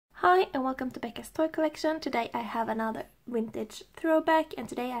Hi and welcome to Becca's Toy Collection. Today I have another vintage throwback and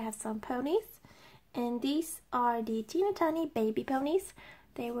today I have some ponies. And these are the teeny tiny baby ponies.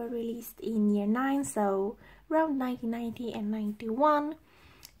 They were released in year 9, so around 1990 and 91.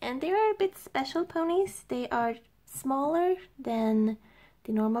 And they are a bit special ponies. They are smaller than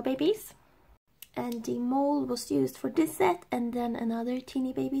the normal babies. And the mold was used for this set and then another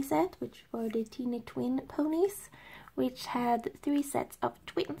teeny baby set, which were the teeny twin ponies, which had 3 sets of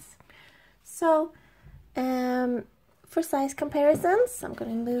twins. So for size comparisons, I'm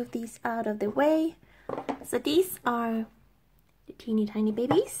going to move these out of the way. So these are the teeny tiny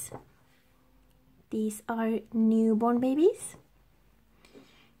babies. These are newborn babies.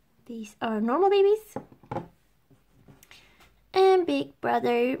 These are normal babies. And big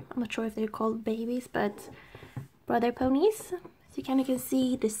brother, I'm not sure if they're called babies, but brother ponies. So you kind of can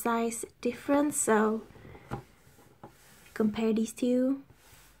see the size difference. So compare these two.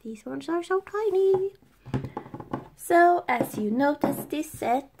 These ones are so tiny. So as you notice, this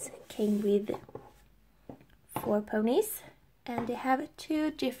set came with 4 ponies and they have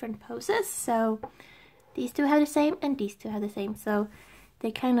 2 different poses. So these 2 have the same and these 2 have the same. So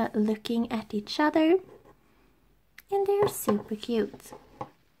they're kind of looking at each other and they're super cute.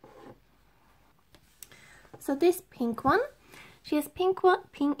 So this pink one, she has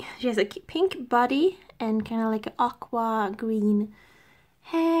she has a pink body and kind of like an aqua green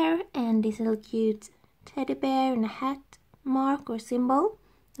hair and this little cute teddy bear and a hat mark or symbol.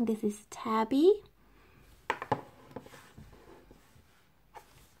 And this is Tabby.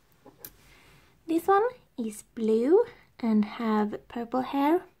 This one is blue and have purple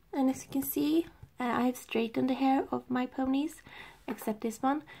hair, and as you can see I've straightened the hair of my ponies except this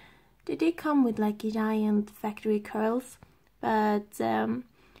one. They did come with like giant factory curls, but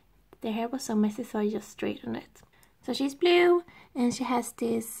their hair was so messy, so I just straightened it. So she's blue and she has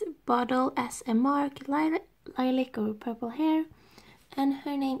this bottle as a mark, lilac or purple hair, and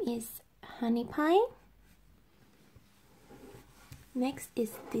her name is Honey Pie. Next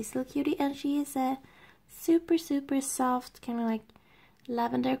is this little cutie, and she is a super soft, kind of like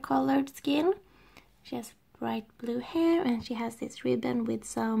lavender colored skin. She has bright blue hair and she has this ribbon with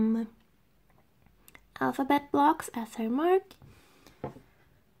some alphabet blocks as her mark.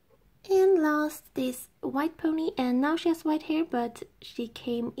 And last, this white pony, and now she has white hair, but she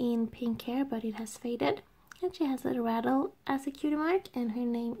came in pink hair, but it has faded. And she has a rattle as a cutie mark, and her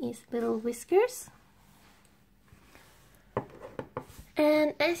name is Little Whiskers.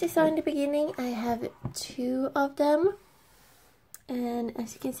 And as you saw in the beginning, I have 2 of them. And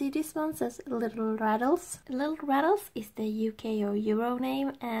as you can see, this one says Little Rattles. Little Rattles is the UK or Euro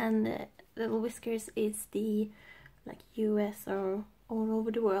name, and Little Whiskers is the like US or all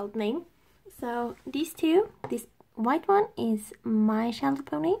over the world name. So these 2, this white one is my childhood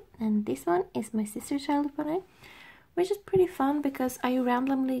pony and this one is my sister's childhood pony, which is pretty fun because I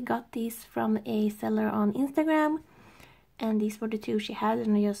randomly got these from a seller on Instagram, and these were the 2 she had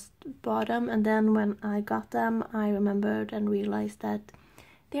and I just bought them. And then when I got them, I remembered and realized that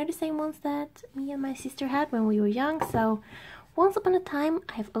they're the same ones that me and my sister had when we were young. So once upon a time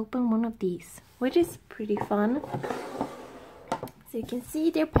I've opened one of these, which is pretty fun. So you can see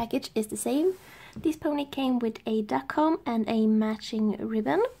their package is the same. This pony came with a duck comb and a matching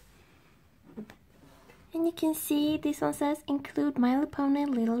ribbon. And you can see this one says include My Little Pony,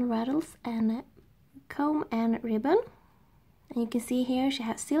 Little Rattles and comb and ribbon. And you can see here she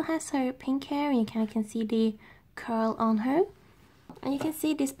still has her pink hair and you kind of can see the curl on her. And you can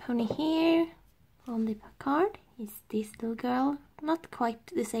see this pony here on the card is this little girl. Not quite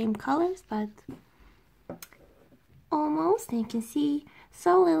the same colors, but almost. And you can see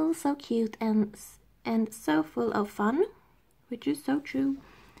so little, so cute and so full of fun, which is so true.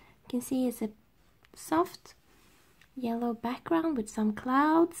 You can see it's a soft yellow background with some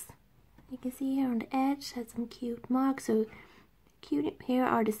clouds. You can see here on the edge has some cute marks. So cute. Here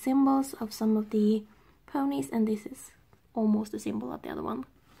are the symbols of some of the ponies, and this is almost the symbol of the other one.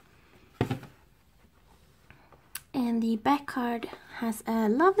 And the back card has a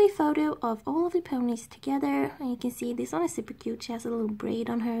lovely photo of all of the ponies together. And you can see this one is super cute. She has a little braid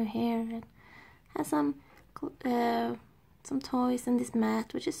on her hair and has some toys and this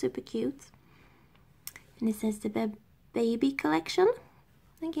mat, which is super cute. And it says the baby collection.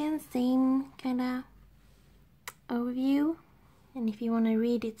 Again, same kind of overview. And if you want to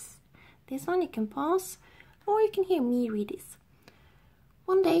read this one, you can pause, or you can hear me read this.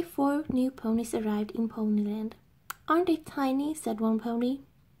 One day 4 new ponies arrived in Ponyland. Aren't they tiny, said one pony.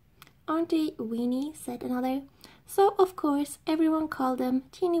 Aren't they weeny, said another. So, of course, everyone called them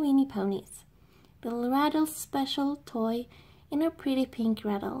teeny weeny ponies. Little Rattle's special toy in her pretty pink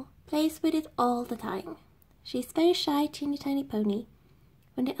rattle, plays with it all the time. She's very shy, teeny tiny pony.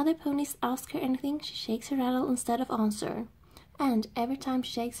 When the other ponies ask her anything, she shakes her rattle instead of answer. And every time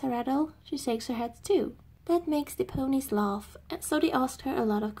she shakes her rattle, she shakes her head too. That makes the ponies laugh, and so they ask her a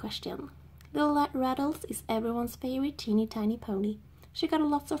lot of questions. Little Rattles is everyone's favorite teeny tiny pony. She got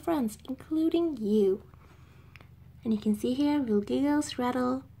lots of friends, including you. And you can see here, Little Giggles,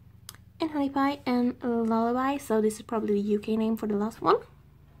 Rattle, and Honey Pie, and Lullaby. So this is probably the UK name for the last one.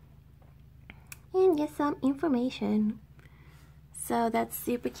 And get some information. So that's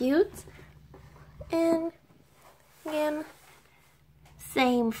super cute. And again,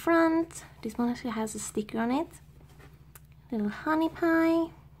 same front. This one actually has a sticker on it. Little Honey Pie.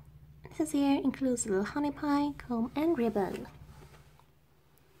 It says here includes a little honey pie, comb, and ribbon.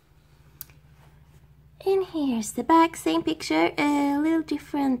 And here's the back, same picture, a little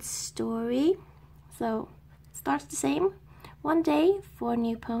different story. So it starts the same. One day, 4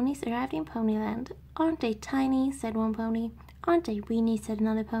 new ponies arrived in Ponyland. Aren't they tiny, said one pony. Aren't they weeny, said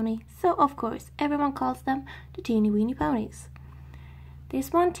another pony. So of course, everyone calls them the teeny weeny ponies.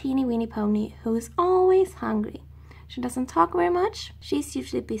 There's one teeny weeny pony who is always hungry. She doesn't talk very much. She's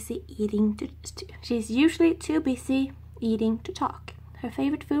usually too busy eating to talk. Her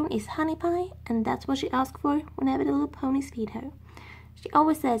favorite food is honey pie, and that's what she asks for whenever the little ponies feed her. She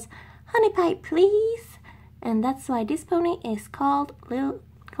always says, "Honey pie, please." And that's why this pony is called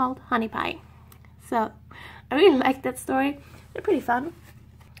Honey Pie. So I really like that story. They're pretty fun.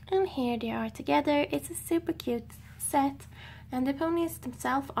 And here they are together. It's a super cute set, and the ponies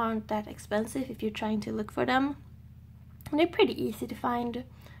themselves aren't that expensive if you're trying to look for them. And they're pretty easy to find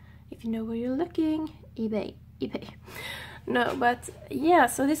if you know where you're looking. eBay. No, but yeah,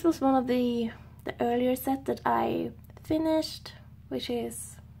 so this was one of the earlier set that I finished, which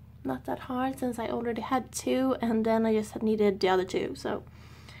is not that hard since I already had 2, and then I just needed the other 2. So,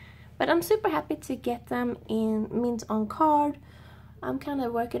 but I'm super happy to get them in mint on card. I'm kind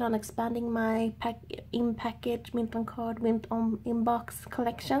of working on expanding my in-package mint on card, mint on inbox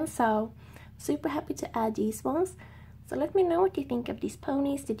collection, so super happy to add these ones. So let me know what you think of these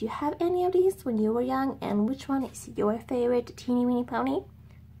ponies. Did you have any of these when you were young, and which one is your favorite teeny weeny pony?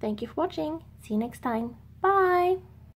 Thank you for watching. See you next time. Bye!